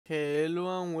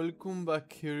Hello and welcome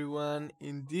back everyone.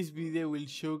 In this video we'll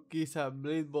showcase a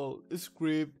Blade Ball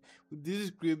script. With this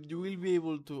script you will be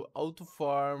able to auto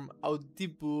farm, auto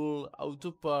pull,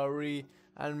 auto parry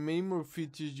and many more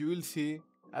features you will see.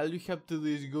 All you have to do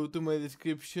is go to my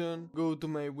description, go to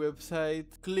my website,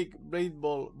 click Blade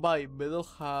Ball by Bedol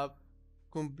Hub,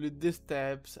 complete the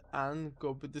steps and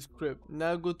copy the script.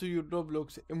 Now go to your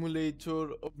Roblox emulator,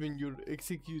 open your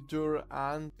executor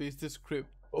and paste the script.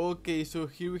 Okay, so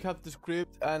here we have the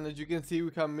script, and as you can see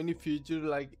we have many features.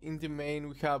 Like in the main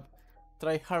we have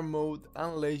Tryhard mode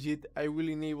and legit. I will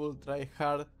enable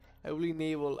Tryhard, I will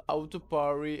enable auto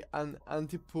parry and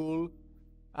anti-pull,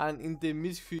 and in the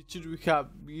miss feature we have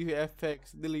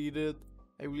VFX deleted,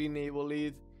 I will enable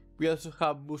it. We also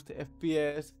have boost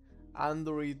FPS and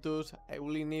Doritos, I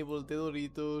will enable the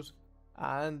Doritos,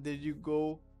 and there you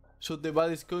go. So the ball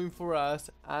is coming for us,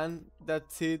 and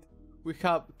that's it. We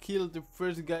have killed the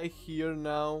first guy here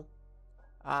now,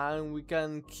 and we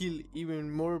can kill even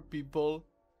more people.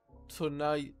 So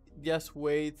now just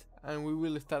wait and we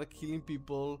will start killing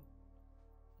people.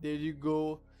 There you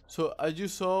go. So as you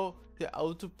saw, the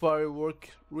auto parry worked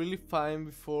really fine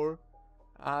before,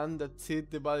 and that's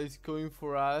it. The ball is coming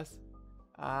for us,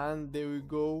 and there we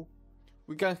go.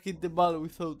 We can hit the ball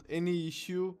without any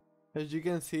issue. As you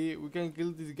can see, we can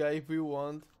kill this guy if we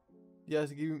want.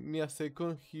 Just give me a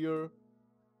second here.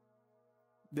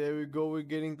 There we go, we're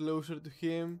getting closer to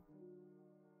him.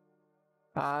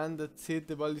 And that's it,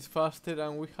 the ball is faster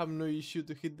and we have no issue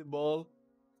to hit the ball.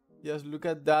 Just look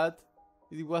at that.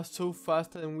 It was so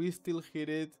fast and we still hit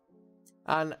it.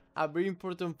 And a very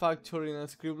important factor in a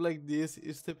script like this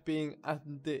is the ping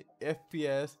and the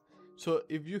FPS. So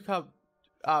if you have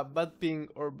a bad ping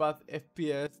or bad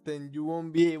FPS, then you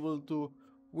won't be able to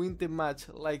win the match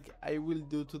like I will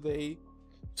do today.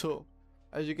 So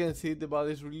as you can see, the ball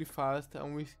is really fast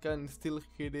and we can still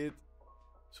hit it.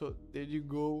 So there you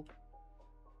go.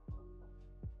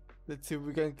 Let's see if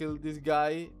we can kill this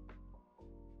guy.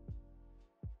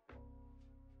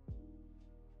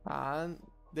 And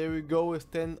there we go,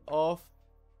 stand off.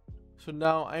 So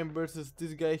now I'm versus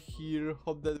this guy here.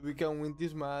 Hope that we can win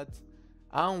this match.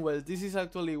 And well, this is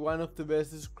actually one of the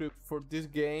best scripts for this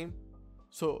game,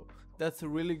 so that's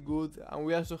really good. And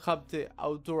we also have the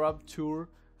auto rapture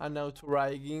and auto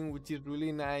rigging, which is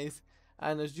really nice.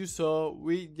 And as you saw,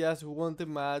 we just won the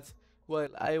match while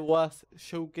I was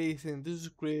showcasing this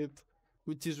script,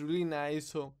 which is really nice.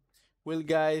 So well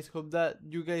guys, hope that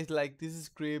you guys like this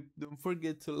script. Don't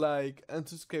forget to like and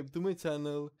subscribe to my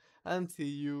channel, and see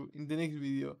you in the next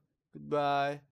video. Goodbye.